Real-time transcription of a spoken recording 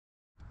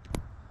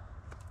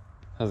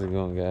How's it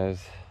going,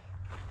 guys?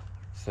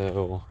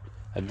 So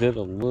I did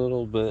a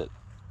little bit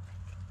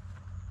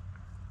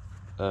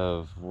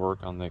of work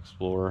on the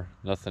Explorer,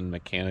 nothing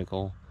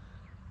mechanical,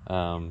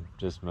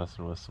 just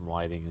messing with some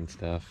lighting and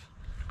stuff.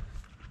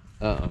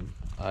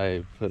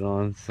 I put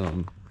on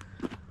some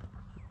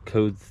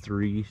Code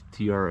 3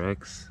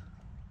 TRX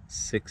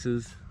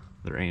 6s,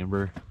 they're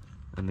amber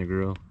in the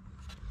grill,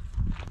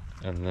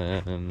 and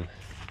then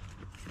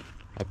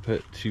I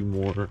put two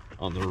more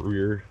on the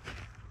rear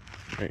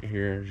right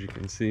here, as you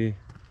can see.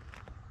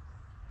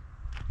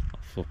 I'll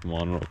flip them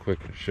on real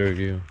quick and show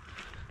you.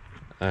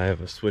 I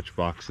have a switch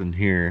box in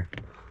here.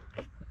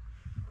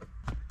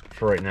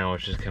 For right now,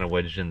 it's just kind of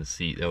wedged in the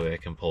seat. That way I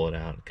can pull it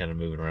out and kind of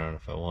move it around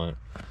if I want.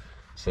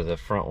 So the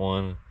front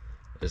one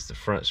is the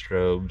front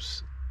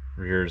strobes,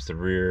 rear is the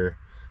rear,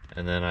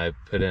 and then I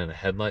put in a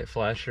headlight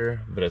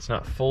flasher, but it's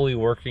not fully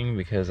working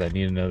because I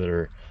need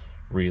another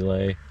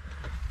relay.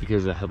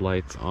 Because the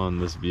headlights on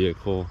this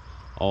vehicle,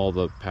 all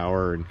the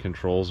power and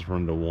controls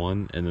run to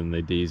one, and then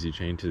they daisy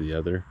chain to the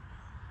other.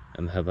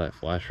 And the headlight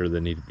flasher, they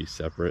need to be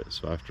separate,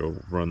 so I have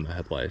to run the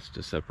headlights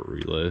to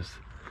separate relays.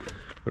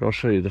 But I'll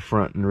show you the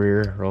front and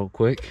rear real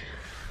quick.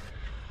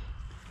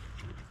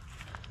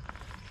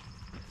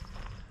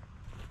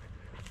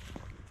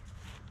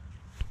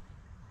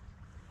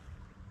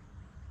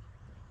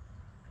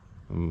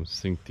 I'm gonna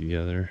sync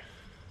together.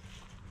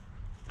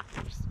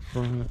 There's the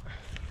front,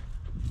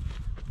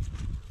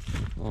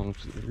 along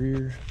to the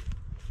rear.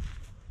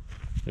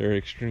 They're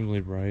extremely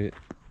bright.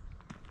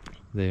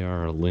 They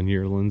are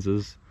linear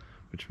lenses,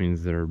 which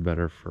means they're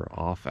better for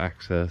off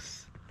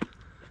access.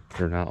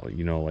 They're not,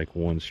 you know, like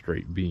one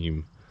straight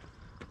beam,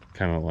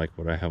 kind of like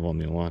what I have on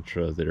the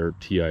Elantra. They're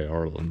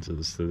TIR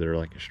lenses, so they're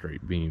like a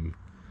straight beam.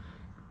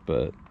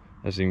 But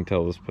as you can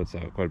tell, this puts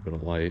out quite a bit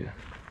of light.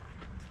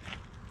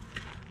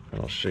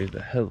 And I'll show you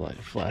the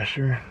headlight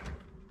flasher.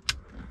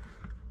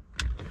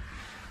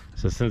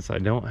 So since I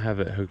don't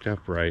have it hooked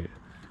up right,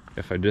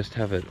 if I just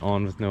have it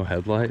on with no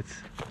headlights,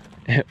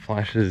 it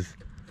flashes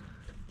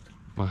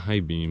my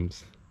high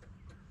beams.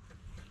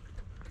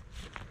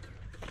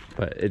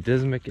 But it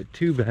doesn't make it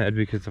too bad,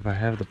 because if I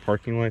have the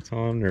parking lights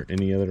on or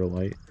any other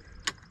light,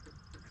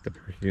 the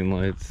parking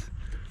lights,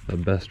 the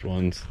best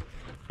ones,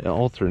 it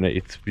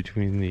alternates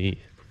between the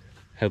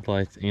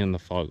headlights and the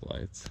fog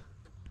lights,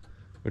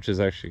 which is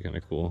actually kind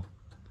of cool.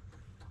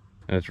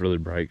 And it's really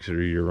bright because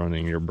you're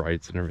running your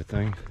brights and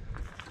everything.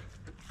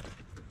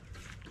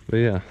 But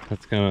yeah,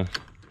 that's kind of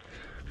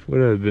what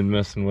I've been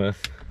messing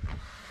with.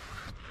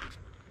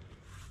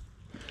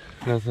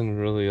 Nothing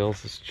really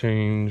else has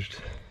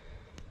changed.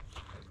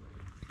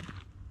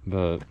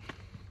 But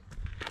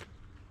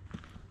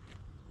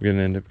I'm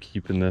gonna end up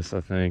keeping this,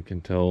 I think,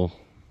 until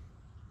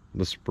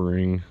the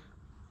spring.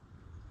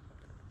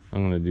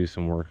 I'm gonna do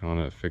some work on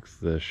it, fix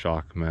the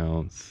shock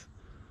mounts,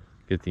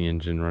 get the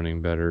engine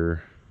running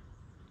better,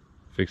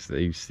 fix the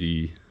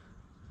AC.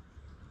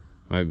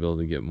 Might be able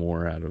to get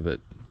more out of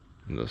it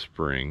in the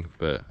spring,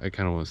 but I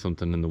kind of want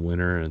something in the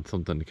winter and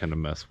something to kind of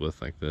mess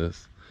with like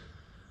this.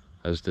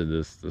 I just did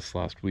this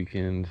last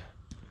weekend.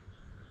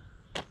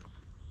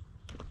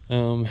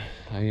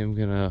 I am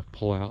gonna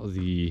pull out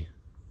the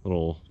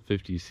little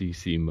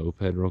 50cc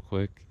moped real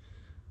quick.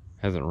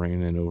 Hasn't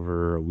ran in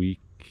over a week,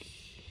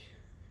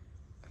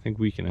 I think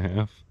week and a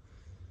half.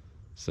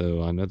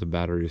 So I know the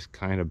battery is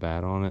kind of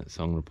bad on it,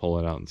 so I'm gonna pull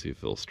it out and see if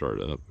it'll start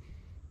up.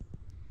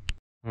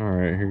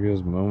 Alright, here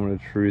goes moment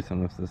of truth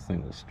on if this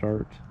thing will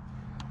start.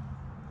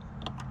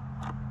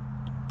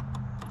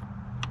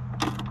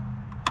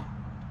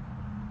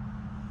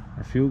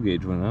 Our fuel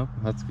gauge went up,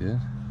 that's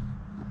good.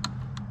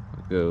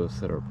 I'll go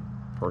set our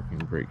parking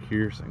brake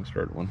here so I can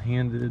start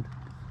one-handed.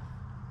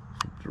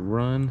 To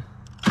run.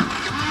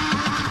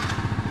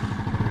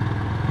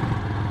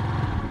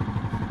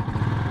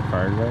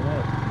 Fired right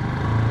up.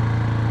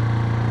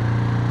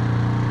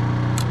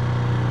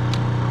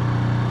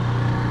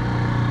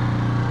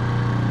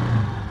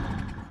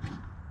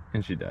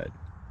 And she died.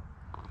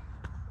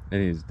 It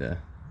needs to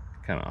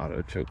kind of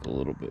auto choke a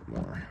little bit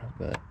more, I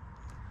bet,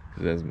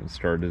 because it hasn't been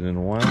started in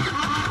a while.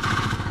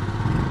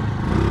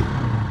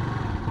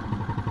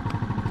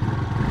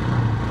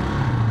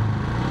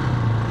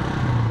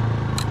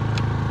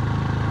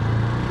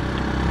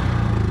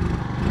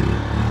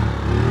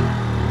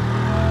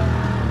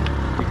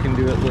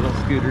 Do it, little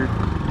scooter.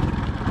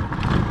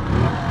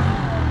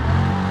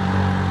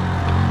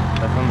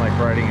 Nothing like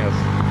riding a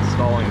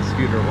stalling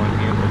scooter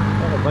one-handed.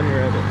 Oh, bunny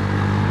rabbit.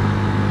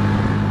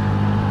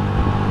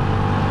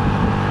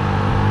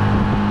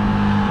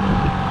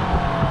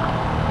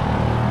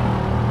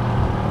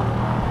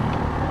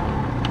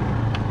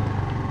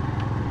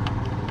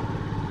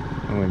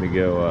 I'm going to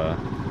go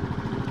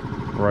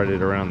ride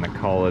it around the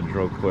college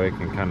real quick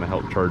and kind of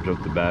help charge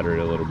up the battery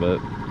a little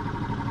bit,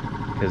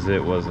 because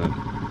it wasn't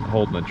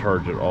holding the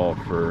charge at all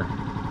for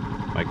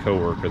my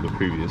coworker, the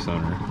previous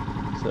owner.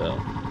 So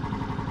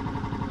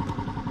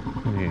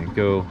I'm gonna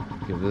go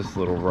give this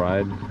little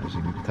ride. As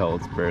you can tell,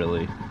 it's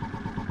barely.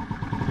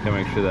 Gotta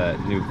make sure that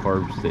new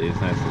carb stays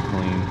nice and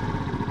clean.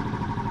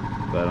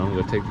 but I'm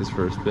gonna take this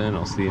for a spin.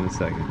 I'll see you in a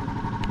second.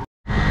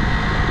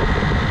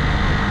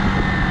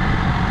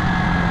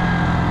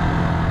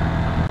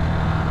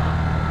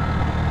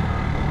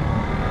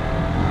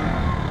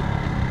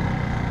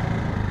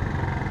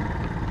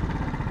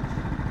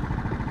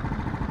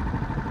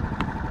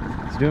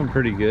 It's doing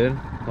pretty good.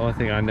 The only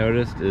thing I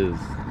noticed is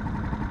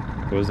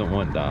it wasn't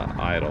wanting to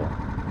idle.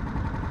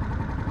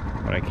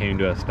 When I came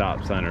to a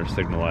stop sign or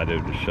signal light, it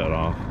would just shut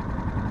off.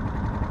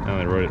 I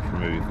only rode it for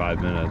maybe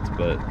 5 minutes,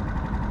 but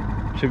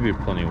it should be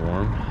plenty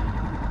warm.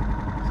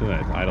 So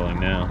it's idling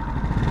now.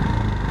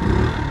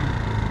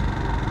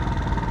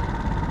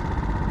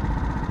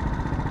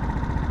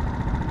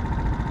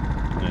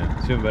 Yeah,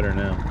 it's doing better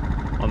now.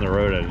 On the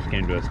road, I just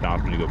came to a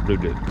stop and you go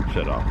bloop,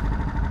 shut off.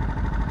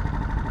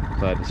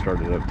 So I had to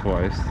start it up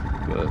twice,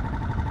 but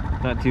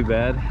not too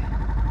bad.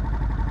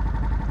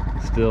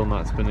 Still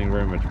not spending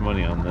very much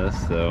money on this,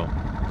 so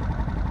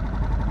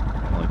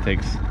it only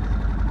takes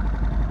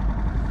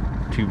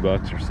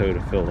 $2 or so to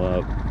fill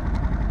up.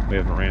 We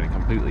haven't ran it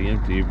completely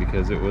empty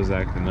because it was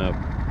acting up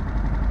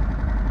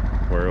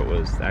where it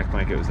was acting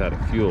like it was out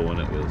of fuel when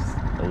it was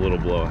a little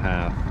below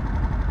half,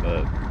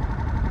 but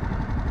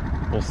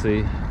we'll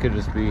see. Could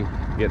just be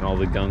getting all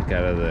the gunk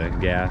out of the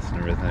gas and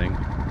everything.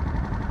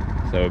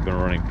 So I've been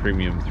running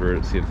premium through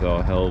it, see if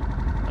that'll help.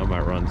 I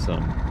might run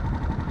some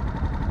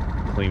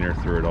cleaner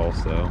through it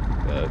also,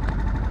 but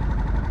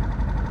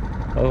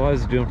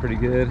otherwise it's doing pretty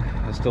good.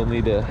 I still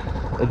need to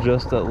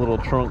adjust that little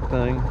trunk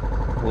thing,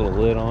 little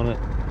lid on it.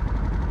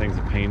 Thing's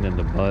a pain in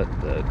the butt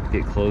to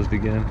get closed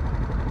again.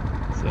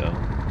 So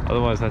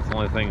otherwise that's the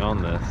only thing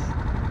on this.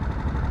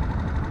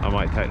 I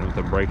might tighten up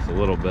the brakes a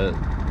little bit.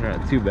 They're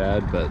not too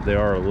bad, but they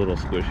are a little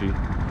squishy.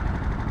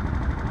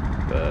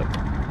 But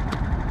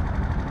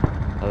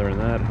other than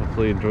that,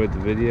 hopefully you enjoyed the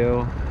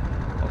video.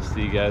 I'll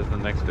see you guys in the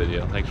next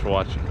video. Thanks for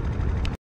watching.